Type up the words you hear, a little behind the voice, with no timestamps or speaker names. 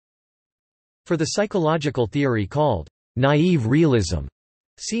For the psychological theory called naïve realism,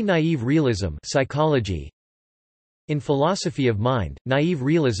 see naïve realism, psychology. In philosophy of mind, naïve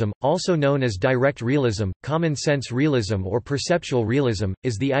realism, also known as direct realism, common sense realism or perceptual realism,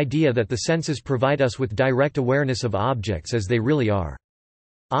 is the idea that the senses provide us with direct awareness of objects as they really are.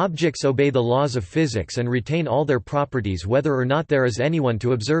 Objects obey the laws of physics and retain all their properties whether or not there is anyone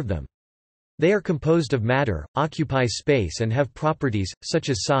to observe them. They are composed of matter, occupy space and have properties, such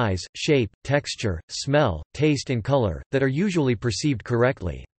as size, shape, texture, smell, taste and color, that are usually perceived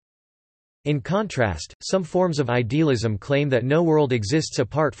correctly. In contrast, some forms of idealism claim that no world exists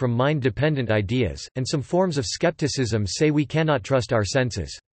apart from mind-dependent ideas, and some forms of skepticism say we cannot trust our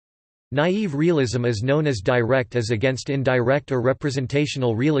senses. Naïve realism is known as direct as against indirect or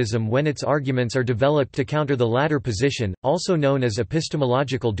representational realism when its arguments are developed to counter the latter position, also known as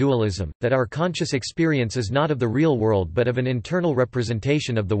epistemological dualism, that our conscious experience is not of the real world but of an internal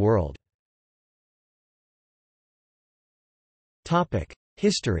representation of the world.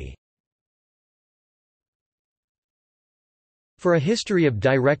 History. For a history of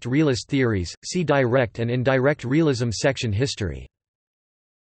direct realist theories, see Direct and Indirect Realism section History.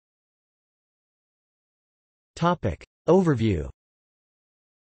 Overview.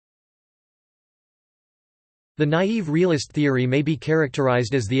 The naive realist theory may be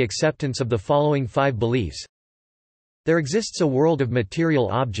characterized as the acceptance of the following 5 beliefs. There exists a world of material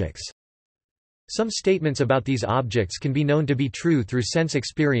objects. Some statements about these objects can be known to be true through sense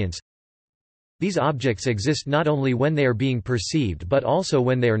experience. These objects exist not only when they are being perceived but also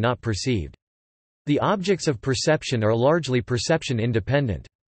when they are not perceived. The objects of perception are largely perception independent.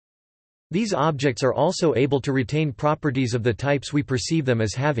 These objects are also able to retain properties of the types we perceive them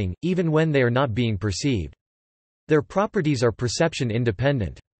as having, even when they are not being perceived. Their properties are perception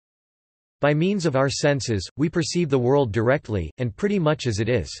independent. By means of our senses, we perceive the world directly, and pretty much as it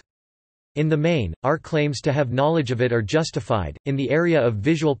is. In the main, our claims to have knowledge of it are justified. In the area of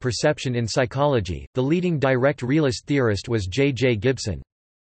visual perception in psychology, the leading direct realist theorist was J. J. Gibson.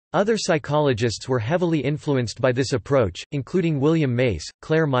 Other psychologists were heavily influenced by this approach, including William Mace,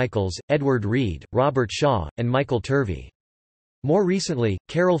 Claire Michaels, Edward Reed, Robert Shaw, and Michael Turvey. More recently,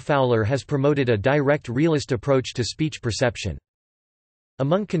 Carol Fowler has promoted a direct realist approach to speech perception.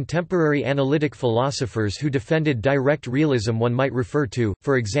 Among contemporary analytic philosophers who defended direct realism one might refer to,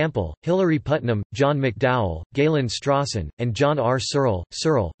 for example, Hilary Putnam, John McDowell, Galen Strawson, and John R. Searle.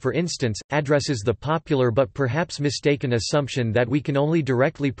 Searle, for instance, addresses the popular but perhaps mistaken assumption that we can only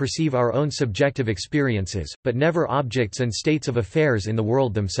directly perceive our own subjective experiences, but never objects and states of affairs in the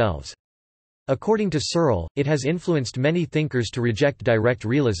world themselves. According to Searle, it has influenced many thinkers to reject direct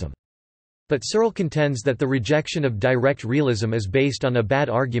realism. But Searle contends that the rejection of direct realism is based on a bad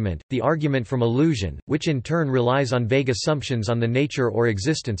argument, the argument from illusion, which in turn relies on vague assumptions on the nature or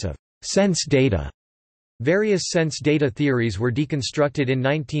existence of sense data. Various sense data theories were deconstructed in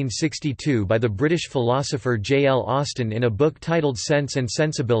 1962 by the British philosopher J. L. Austin in a book titled Sense and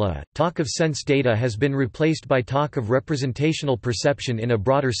Sensibilia. Talk of sense data has been replaced by talk of representational perception in a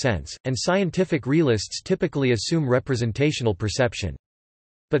broader sense, and scientific realists typically assume representational perception.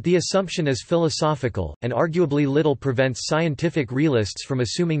 But the assumption is philosophical, and arguably little prevents scientific realists from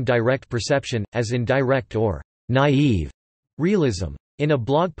assuming direct perception, as in direct or naïve realism. In a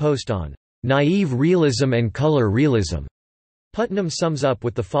blog post on naïve realism and color realism, Putnam sums up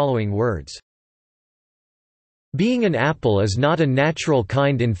with the following words. Being an apple is not a natural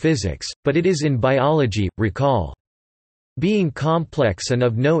kind in physics, but it is in biology, recall. Being complex and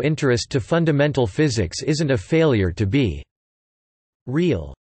of no interest to fundamental physics isn't a failure to be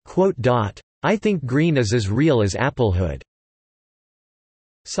real. I think green is as real as applehood.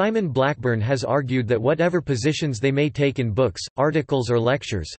 Simon Blackburn has argued that whatever positions they may take in books, articles or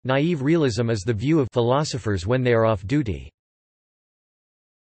lectures, naïve realism is the view of philosophers when they are off duty.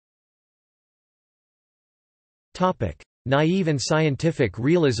 Naïve and scientific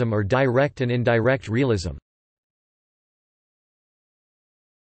realism or direct and indirect realism.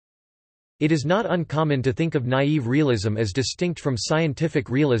 It is not uncommon to think of naïve realism as distinct from scientific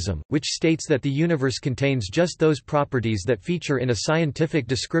realism, which states that the universe contains just those properties that feature in a scientific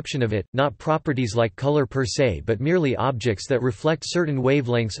description of it, not properties like color per se but merely objects that reflect certain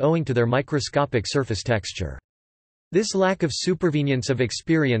wavelengths owing to their microscopic surface texture. This lack of supervenience of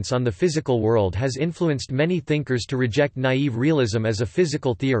experience on the physical world has influenced many thinkers to reject naïve realism as a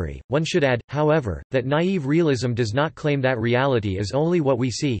physical theory. One should add, however, that naïve realism does not claim that reality is only what we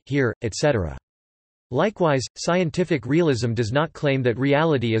see, hear, etc. Likewise, scientific realism does not claim that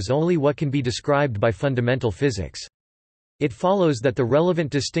reality is only what can be described by fundamental physics. It follows that the relevant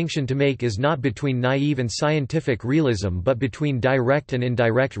distinction to make is not between naïve and scientific realism but between direct and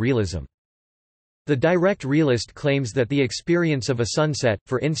indirect realism. The direct realist claims that the experience of a sunset,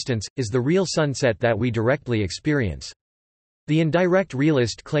 for instance, is the real sunset that we directly experience. The indirect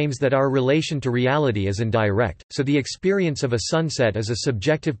realist claims that our relation to reality is indirect, so the experience of a sunset is a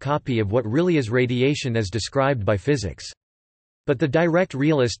subjective copy of what really is radiation as described by physics. But the direct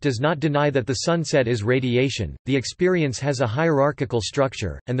realist does not deny that the sunset is radiation, the experience has a hierarchical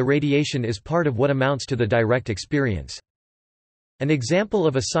structure, and the radiation is part of what amounts to the direct experience. An example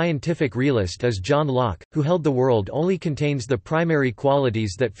of a scientific realist is John Locke, who held the world only contains the primary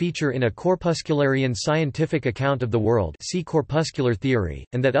qualities that feature in a corpuscularian scientific account of the world, see corpuscular theory,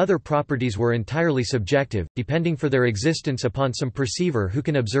 and that other properties were entirely subjective, depending for their existence upon some perceiver who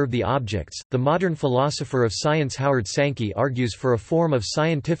can observe the objects. The modern philosopher of science Howard Sankey argues for a form of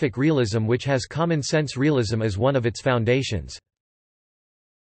scientific realism which has common sense realism as one of its foundations.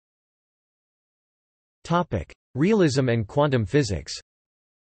 Topic: Realism and quantum physics.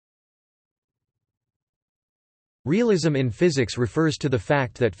 Realism in physics refers to the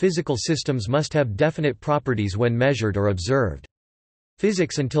fact that physical systems must have definite properties when measured or observed.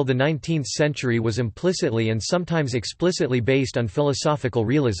 Physics until the 19th century was implicitly and sometimes explicitly based on philosophical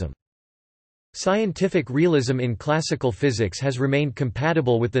realism. Scientific realism in classical physics has remained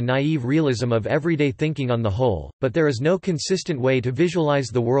compatible with the naive realism of everyday thinking on the whole, but there is no consistent way to visualize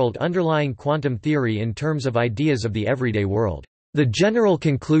the world underlying quantum theory in terms of ideas of the everyday world. The general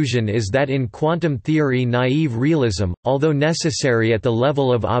conclusion is that in quantum theory naive realism, although necessary at the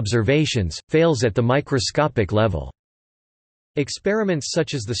level of observations, fails at the microscopic level. Experiments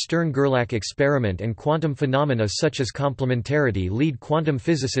such as the Stern-Gerlach experiment and quantum phenomena such as complementarity lead quantum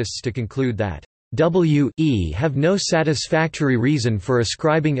physicists to conclude that W(e) have no satisfactory reason for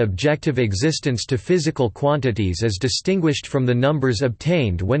ascribing objective existence to physical quantities as distinguished from the numbers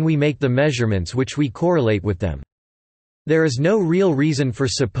obtained when we make the measurements which we correlate with them. There is no real reason for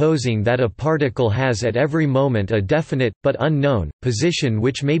supposing that a particle has at every moment a definite, but unknown, position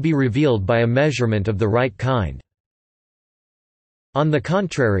which may be revealed by a measurement of the right kind. On the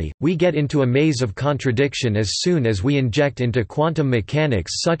contrary, we get into a maze of contradiction as soon as we inject into quantum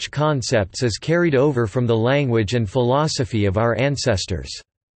mechanics such concepts as carried over from the language and philosophy of our ancestors.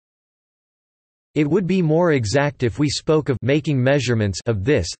 It would be more exact if we spoke of making measurements of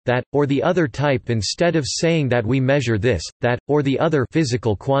this, that, or the other type instead of saying that we measure this, that, or the other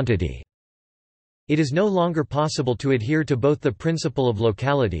physical quantity. It is no longer possible to adhere to both the principle of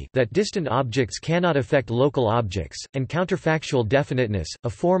locality, that distant objects cannot affect local objects, and counterfactual definiteness, a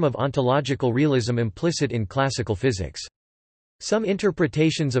form of ontological realism implicit in classical physics. Some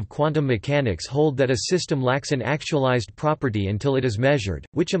interpretations of quantum mechanics hold that a system lacks an actualized property until it is measured,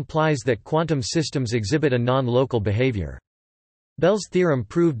 which implies that quantum systems exhibit a non-local behavior. Bell's theorem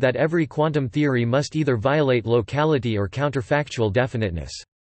proved that every quantum theory must either violate locality or counterfactual definiteness.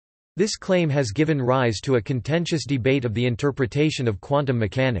 This claim has given rise to a contentious debate of the interpretation of quantum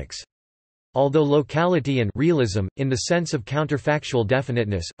mechanics. Although locality and realism, in the sense of counterfactual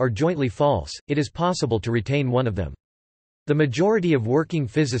definiteness, are jointly false, it is possible to retain one of them. The majority of working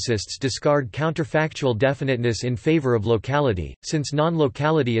physicists discard counterfactual definiteness in favor of locality, since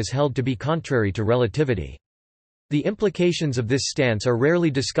non-locality is held to be contrary to relativity. The implications of this stance are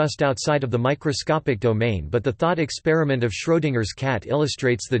rarely discussed outside of the microscopic domain, but the thought experiment of Schrödinger's cat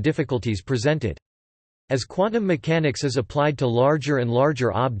illustrates the difficulties presented. As quantum mechanics is applied to larger and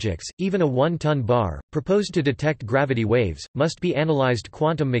larger objects, even a 1-ton bar, proposed to detect gravity waves, must be analyzed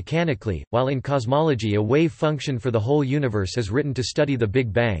quantum mechanically, while in cosmology a wave function for the whole universe is written to study the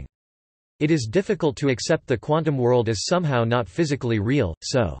Big Bang. It is difficult to accept the quantum world as somehow not physically real,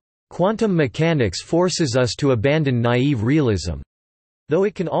 so quantum mechanics forces us to abandon naive realism. Though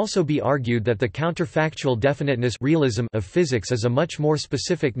it can also be argued that the counterfactual definiteness realism of physics is a much more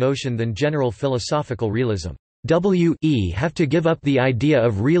specific notion than general philosophical realism. We have to give up the idea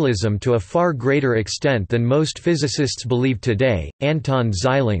of realism to a far greater extent than most physicists believe today. Anton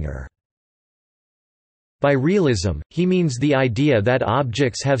Zeilinger. By realism, he means the idea that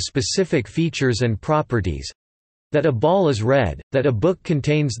objects have specific features and properties, that a ball is red, that a book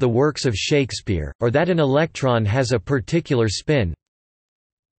contains the works of Shakespeare, or that an electron has a particular spin.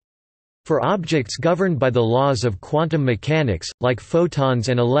 For objects governed by the laws of quantum mechanics, like photons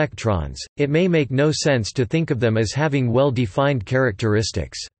and electrons, it may make no sense to think of them as having well-defined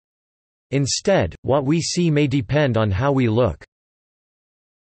characteristics. Instead, what we see may depend on how we look.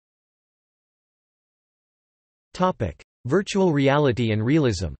 Virtual reality and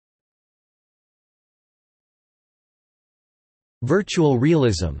realism. Virtual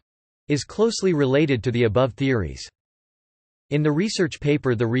realism is closely related to the above theories. In the research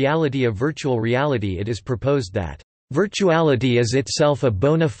paper The Reality of Virtual Reality it is proposed that Virtuality is itself a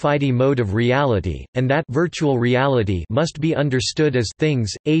bona fide mode of reality, and that virtual reality must be understood as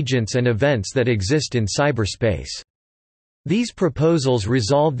things, agents and events that exist in cyberspace. These proposals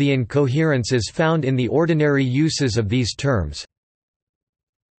resolve the incoherences found in the ordinary uses of these terms.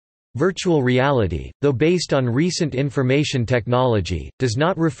 Virtual reality, though based on recent information technology, does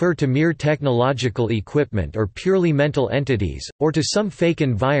not refer to mere technological equipment or purely mental entities, or to some fake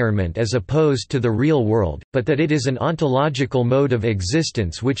environment as opposed to the real world, but that it is an ontological mode of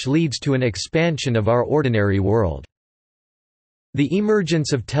existence which leads to an expansion of our ordinary world. The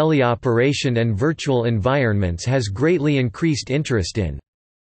emergence of teleoperation and virtual environments has greatly increased interest in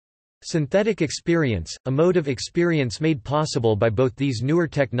synthetic experience, a mode of experience made possible by both these newer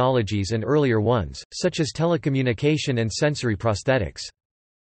technologies and earlier ones, such as telecommunication and sensory prosthetics.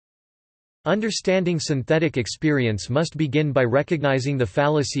 Understanding synthetic experience must begin by recognizing the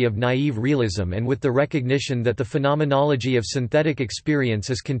fallacy of naive realism and with the recognition that the phenomenology of synthetic experience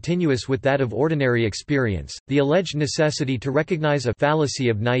is continuous with that of ordinary experience. The alleged necessity to recognize a fallacy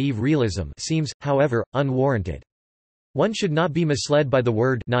of naive realism seems, however, unwarranted. One should not be misled by the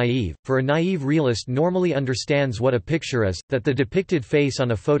word naive, for a naive realist normally understands what a picture is, that the depicted face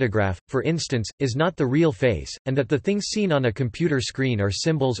on a photograph, for instance, is not the real face, and that the things seen on a computer screen are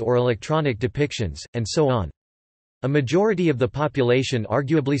symbols or electronic depictions, and so on. A majority of the population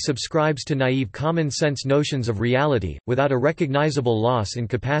arguably subscribes to naive common-sense notions of reality, without a recognizable loss in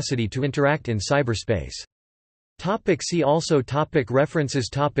capacity to interact in cyberspace. See also References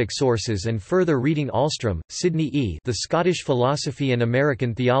Sources and further reading Ahlstrom, Sidney E. The Scottish Philosophy and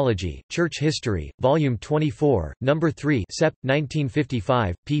American Theology, Church History, Volume 24, No. 3 Sep.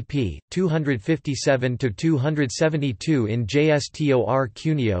 1955, pp. 257–272 in JSTOR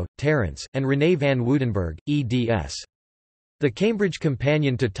Cuneo, Terence, and René van Woudenberg, eds. The Cambridge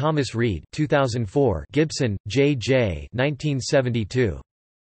Companion to Thomas Reid 2004, Gibson, J. J. 1972.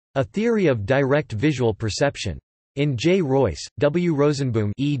 A Theory of Direct Visual Perception. In J. Royce, W.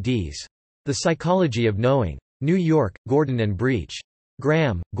 Rosenboom eds. The Psychology of Knowing. New York, Gordon and Breach.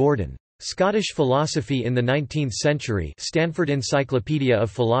 Graham, Gordon. Scottish Philosophy in the 19th Century Stanford Encyclopedia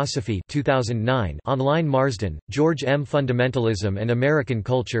of Philosophy 2009 online Marsden, George M. Fundamentalism and American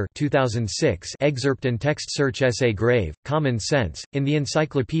Culture 2006 excerpt and text search essay Grave, Common Sense, in the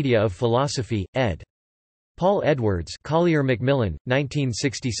Encyclopedia of Philosophy, ed. Paul Edwards Collier Macmillan,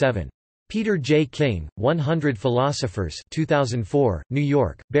 1967. Peter J. King, 100 Philosophers 2004, New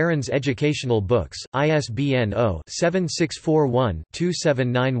York, Barron's Educational Books, ISBN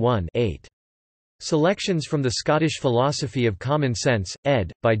 0-7641-2791-8. Selections from the Scottish Philosophy of Common Sense,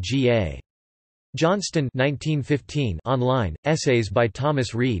 ed. by G. A. Johnston 1915 online, essays by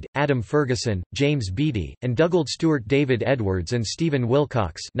Thomas Reid, Adam Ferguson, James Beattie, and Dugald Stewart David Edwards and Stephen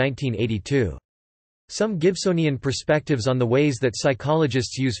Wilcox 1982. Some Gibsonian Perspectives on the Ways that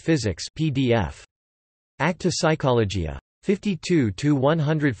Psychologists Use Physics PDF. Acta Psychologia.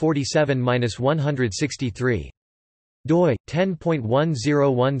 52–147–163. doi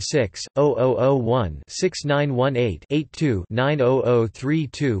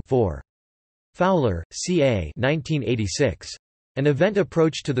 10.1016/0001-6918-82-90032-4. Fowler, C. A. 1986. An Event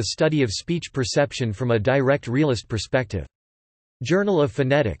Approach to the Study of Speech Perception from a Direct Realist Perspective. Journal of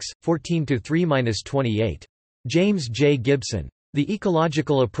Phonetics, 14–3–28. James J. Gibson. The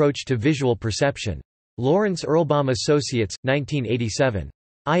Ecological Approach to Visual Perception. Lawrence Earlbaum Associates, 1987.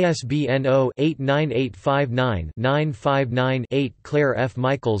 ISBN 0-89859-959-8. Claire F.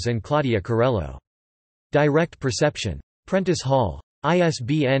 Michaels and Claudia Corello. Direct Perception. Prentice Hall.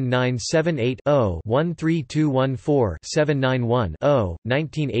 ISBN 978-0-13214-791-0,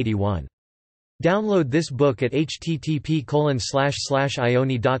 1981. Download this book at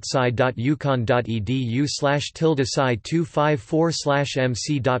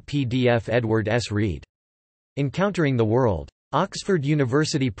http://ioni.sci.uconn.edu/sci254/mc.pdf Edward S. Reed. Encountering the World. Oxford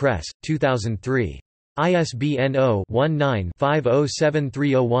University Press, 2003. ISBN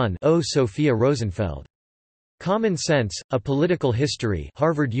 0-19-507301-0. Sophia Rosenfeld. Common Sense, A Political History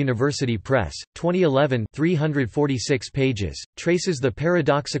Harvard University Press, 2011 346 pages, traces the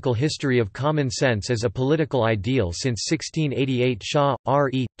paradoxical history of common sense as a political ideal since 1688. Shaw,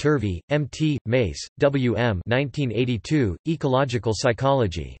 R. E., Turvey, M. T., Mace, W. M. 1982, Ecological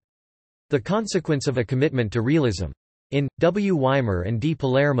Psychology. The Consequence of a Commitment to Realism. In, W. Weimer and D.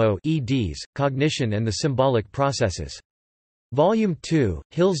 Palermo eds, Cognition and the Symbolic Processes. Volume 2,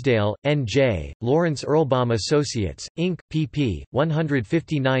 Hillsdale, N.J., Lawrence Earlbaum Associates, Inc., pp.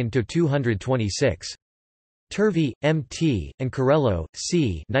 159–226. Turvey, M. T., and Corello,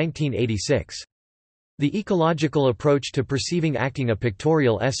 C. 1986. The Ecological Approach to Perceiving Acting, a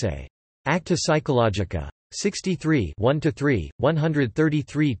Pictorial Essay. Acta Psychologica. 63 1–3,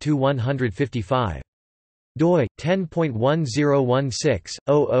 133–155. doi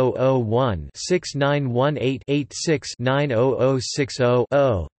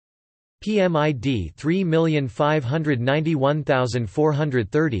 10.1016/00001-6918-86-90060-0. PMID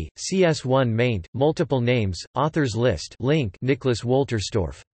 3591430, CS1 maint, multiple names, authors list link Nicholas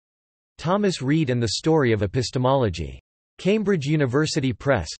Wolterstorff. Thomas Reid and the Story of Epistemology. Cambridge University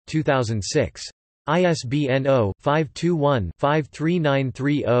Press, 2006. ISBN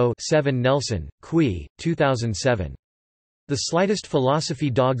 0-521-53930-7 Nelson, Qui, 2007. The Slightest Philosophy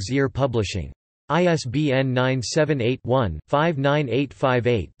Dog's Ear Publishing. ISBN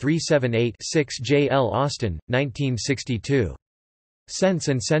 978-1-59858-378-6 J. L. Austin, 1962. Sense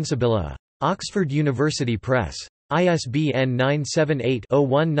and Sensibilia. Oxford University Press. ISBN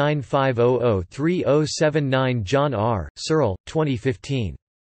 978-0195003079 John R. Searle, 2015.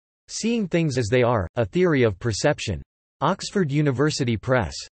 Seeing Things as They Are, A Theory of Perception. Oxford University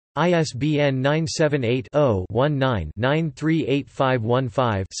Press. ISBN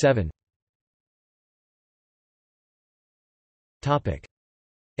 978-0-19-938515-7.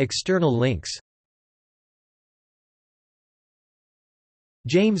 External links.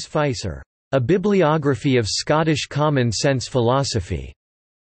 James Feiser. A Bibliography of Scottish Common Sense Philosophy.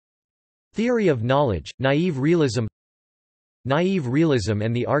 Theory of Knowledge, Naïve Realism. Naïve Realism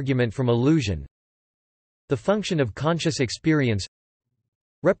and the Argument from Illusion. The Function of Conscious Experience.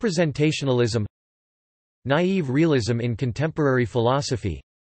 Representationalism. Naïve Realism in Contemporary Philosophy.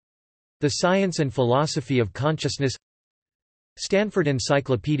 The Science and Philosophy of Consciousness. Stanford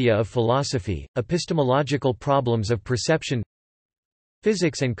Encyclopedia of Philosophy, Epistemological Problems of Perception.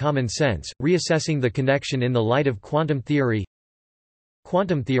 Physics and Common Sense, Reassessing the Connection in the Light of Quantum Theory.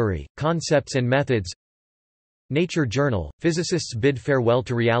 Quantum Theory, Concepts and Methods. Nature Journal, Physicists Bid Farewell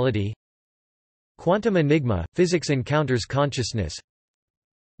to Reality. Quantum Enigma, Physics Encounters Consciousness.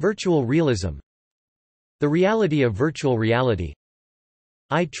 Virtual Realism. The Reality of Virtual Reality.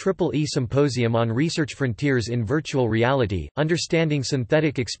 IEEE Symposium on Research Frontiers in Virtual Reality, Understanding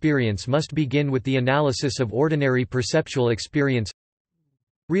Synthetic Experience must begin with the analysis of ordinary perceptual experience.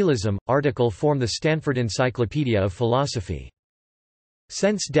 Realism, article from the Stanford Encyclopedia of Philosophy.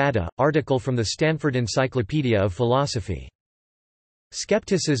 Sense Data, article from the Stanford Encyclopedia of Philosophy.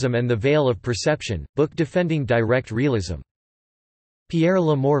 Skepticism and the Veil of Perception, book defending direct realism. Pierre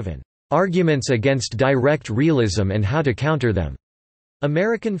Le Morvan. Arguments Against Direct Realism and How to Counter Them.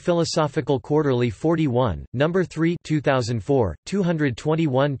 American Philosophical Quarterly 41, No. 3 2004,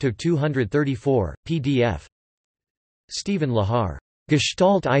 221–234, PDF. Stephen Lahar.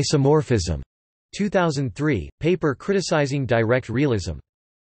 Gestalt Isomorphism. 2003, paper criticizing direct realism.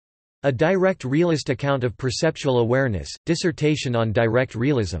 A Direct Realist Account of Perceptual Awareness, dissertation on direct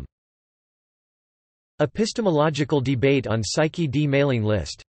realism. Epistemological Debate on Psyche D mailing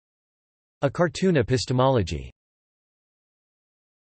list. A Cartoon Epistemology.